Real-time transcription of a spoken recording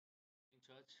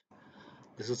much.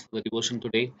 This is the devotion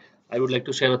today. I would like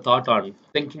to share a thought on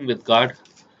thinking with God.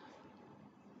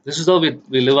 This is how we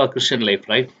live our Christian life,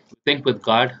 right? We think with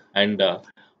God and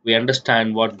we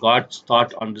understand what God's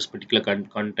thought on this particular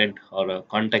content or a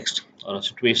context or a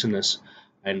situation is.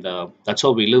 And that's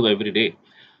how we live every day.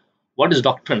 What is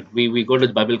doctrine? We go to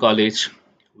the Bible college,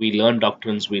 we learn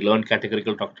doctrines, we learn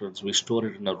categorical doctrines, we store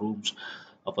it in our rooms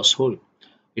of our soul.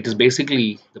 It is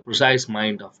basically the precise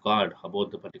mind of God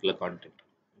about the particular content,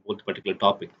 about the particular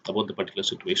topic, about the particular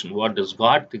situation. What does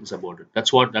God thinks about it?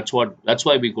 That's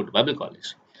why we go to Bible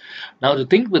college. Now to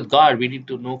think with God, we need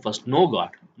to know first know God.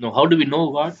 Now how do we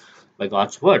know God? By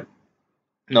God's word.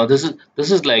 Now this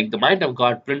is like the mind of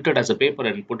God printed as a paper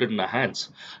and put it in our hands.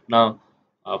 Now,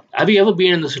 have you ever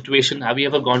been in the situation? Have you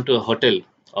ever gone to a hotel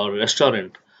or a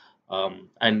restaurant,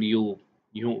 and you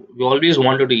always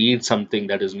wanted to eat something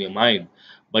that is in your mind,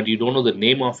 but you don't know the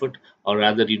name of it, or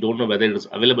rather you don't know whether it is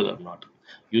available or not.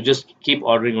 You just keep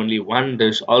ordering only one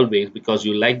dish always because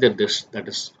you like the dish that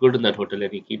is good in that hotel,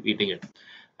 and you keep eating it.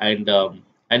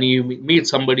 And you meet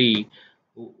somebody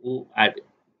who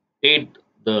ate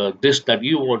the dish that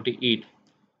you want to eat,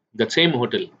 that same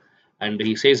hotel, and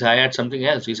he says, I had something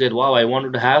else. He said, wow, I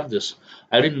wanted to have this.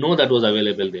 I didn't know that was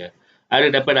available there. Had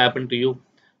it ever happened to you?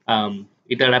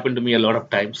 It had happened to me a lot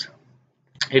of times.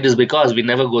 It is because we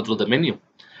never go through the menu.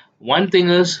 One thing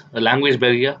is a language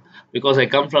barrier, because I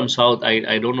come from South,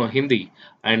 I don't know Hindi,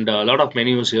 and a lot of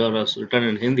menus here are written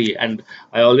in Hindi, and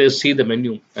I always see the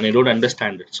menu and I don't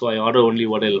understand it, so I order only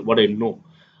what I know,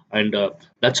 and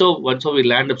that's how we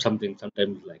land up something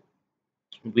sometimes, like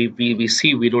we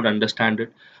see we don't understand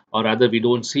it, or rather we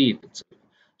don't see it.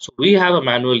 So we have a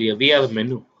manual here, we have a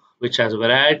menu which has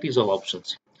varieties of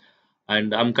options,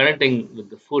 and I'm connecting with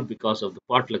the food because of the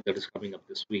potluck that is coming up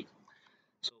this week.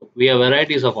 So we have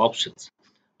varieties of options,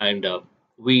 and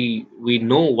we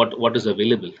know what is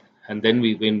available, and then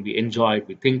when we enjoy it,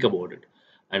 we think about it,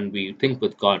 and we think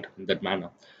with God in that manner.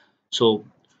 So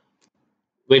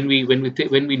when we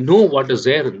know what is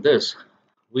there in this,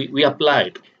 we apply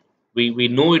it. We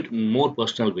know it in more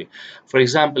personal way. For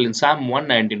example, in Psalm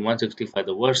 119, 165,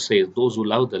 the verse says, "Those who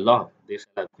love the law, they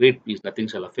shall have great peace; nothing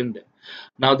shall offend them."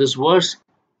 Now, this verse,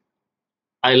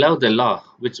 I love the law,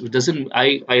 which doesn't.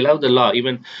 I love the law.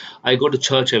 Even I go to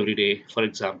church every day. For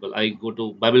example, I go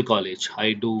to Bible college.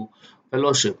 I do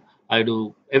fellowship. I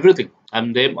do everything.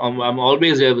 I'm there. I'm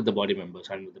always there with the body members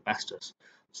and with the pastors.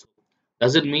 So,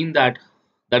 does it mean that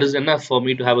that is enough for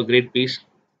me to have a great peace?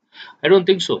 I don't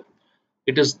think so.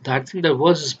 It is that thing that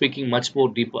verse is speaking much more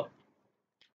deeper.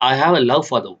 I have a love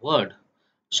for the word,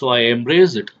 so I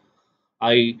embrace it.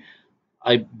 I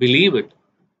I believe it,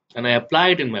 and I apply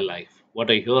it in my life.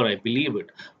 What I hear, I believe it.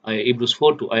 Hebrews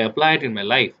 4:2, I apply it in my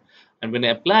life, and when I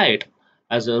apply it,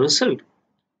 as a result,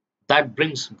 that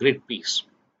brings great peace,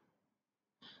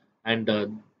 and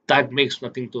that makes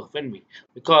nothing to offend me,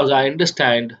 because I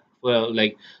understand. Well,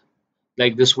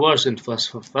 like this verse in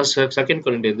first second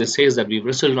Corinthians, it says that we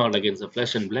wrestle not against the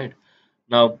flesh and blood.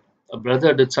 Now, a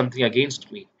brother did something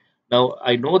against me. Now,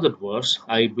 I know that verse,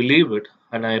 I believe it,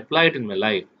 and I apply it in my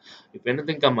life. If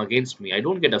anything come against me, I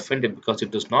don't get offended because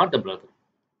it is not the brother.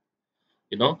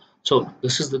 So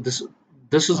this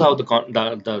is how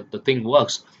the thing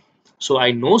works. So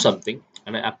I know something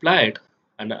and I apply it,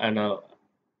 and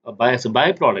as a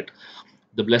byproduct,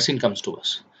 the blessing comes to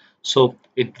us. So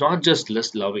it's not just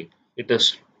less loving, it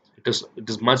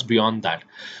is much beyond that.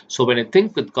 So when I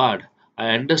think with God, I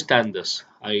understand this.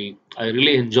 I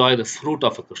really enjoy the fruit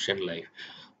of a Christian life.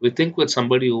 We think with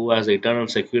somebody who has eternal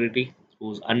security,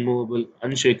 who's unmovable,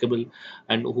 unshakable,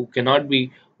 and who cannot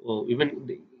be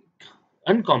even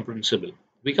uncomprehensible.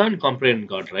 We can't comprehend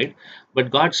God, right?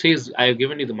 But God says, I have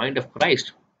given you the mind of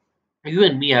Christ. You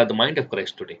and me have the mind of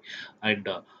Christ today. And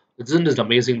isn't it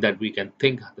amazing that we can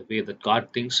think the way that God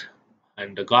thinks?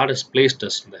 And God has placed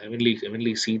us in the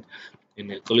heavenly seat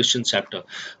in Colossians chapter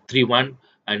 3:1.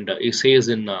 And it says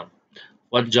in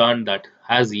 1 John that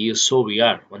as He is, so we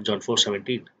are. 1 John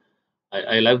 4:17.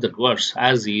 I love that verse.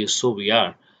 As He is, so we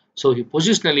are. So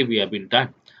positionally we have been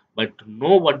done. But to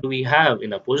know what do we have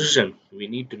in a position, we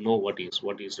need to know what is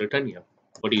written here,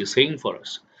 what He is saying for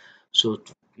us. So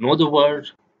to know the word,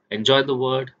 enjoy the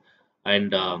word,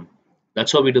 and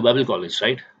that's how we do Bible college,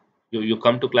 right? You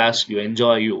come to class, you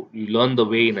enjoy, you learn the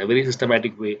way in a very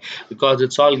systematic way, because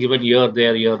it's all given here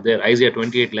there. Isaiah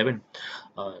 28:11.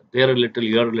 There a little,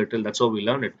 here a little. That's how we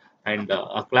learn it, and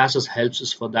our classes helps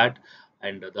us for that,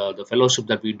 and the fellowship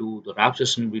that we do, the rap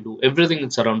session we do, everything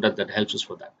that's around that helps us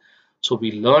for that. So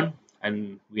we learn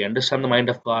and we understand the mind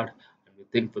of God, and we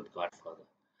think with God further.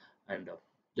 And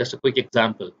just a quick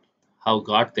example how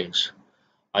God thinks.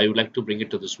 I would like to bring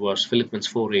it to this verse, Philippians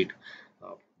 4:8.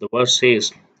 The verse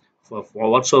says, for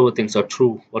whatsoever things are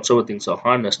true, whatsoever things are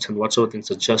honest, and whatsoever things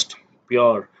are just,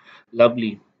 pure,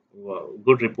 lovely,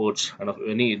 good reports, and of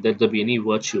any that there be any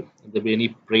virtue, there be any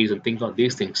praise, and think on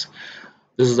these things.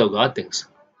 This is how God thinks,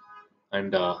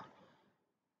 and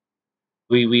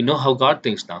we know how God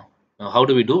thinks now. Now, how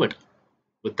do we do it?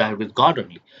 With that, with God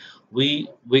only.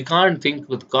 We can't think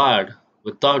with God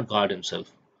without God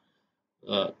Himself.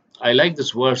 Uh, I like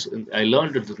this verse. I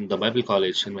learned it in the Bible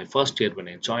college in my first year when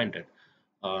I joined it.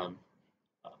 Um,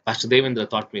 Pastor Devendra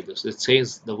taught me this. It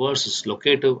says the verse is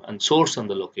locative and source on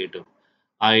the locative.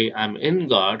 I am in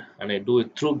God and I do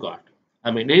it through God.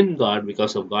 I mean, in God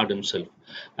because of God Himself.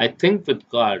 I think with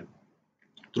God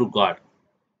through God.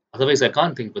 Otherwise, I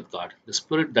can't think with God. The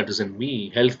Spirit that is in me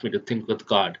helps me to think with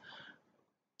God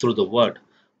through the Word.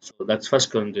 So that's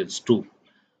First Corinthians 2.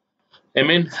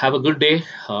 Amen. Have a good day.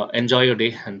 Enjoy your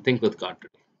day and think with God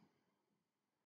today.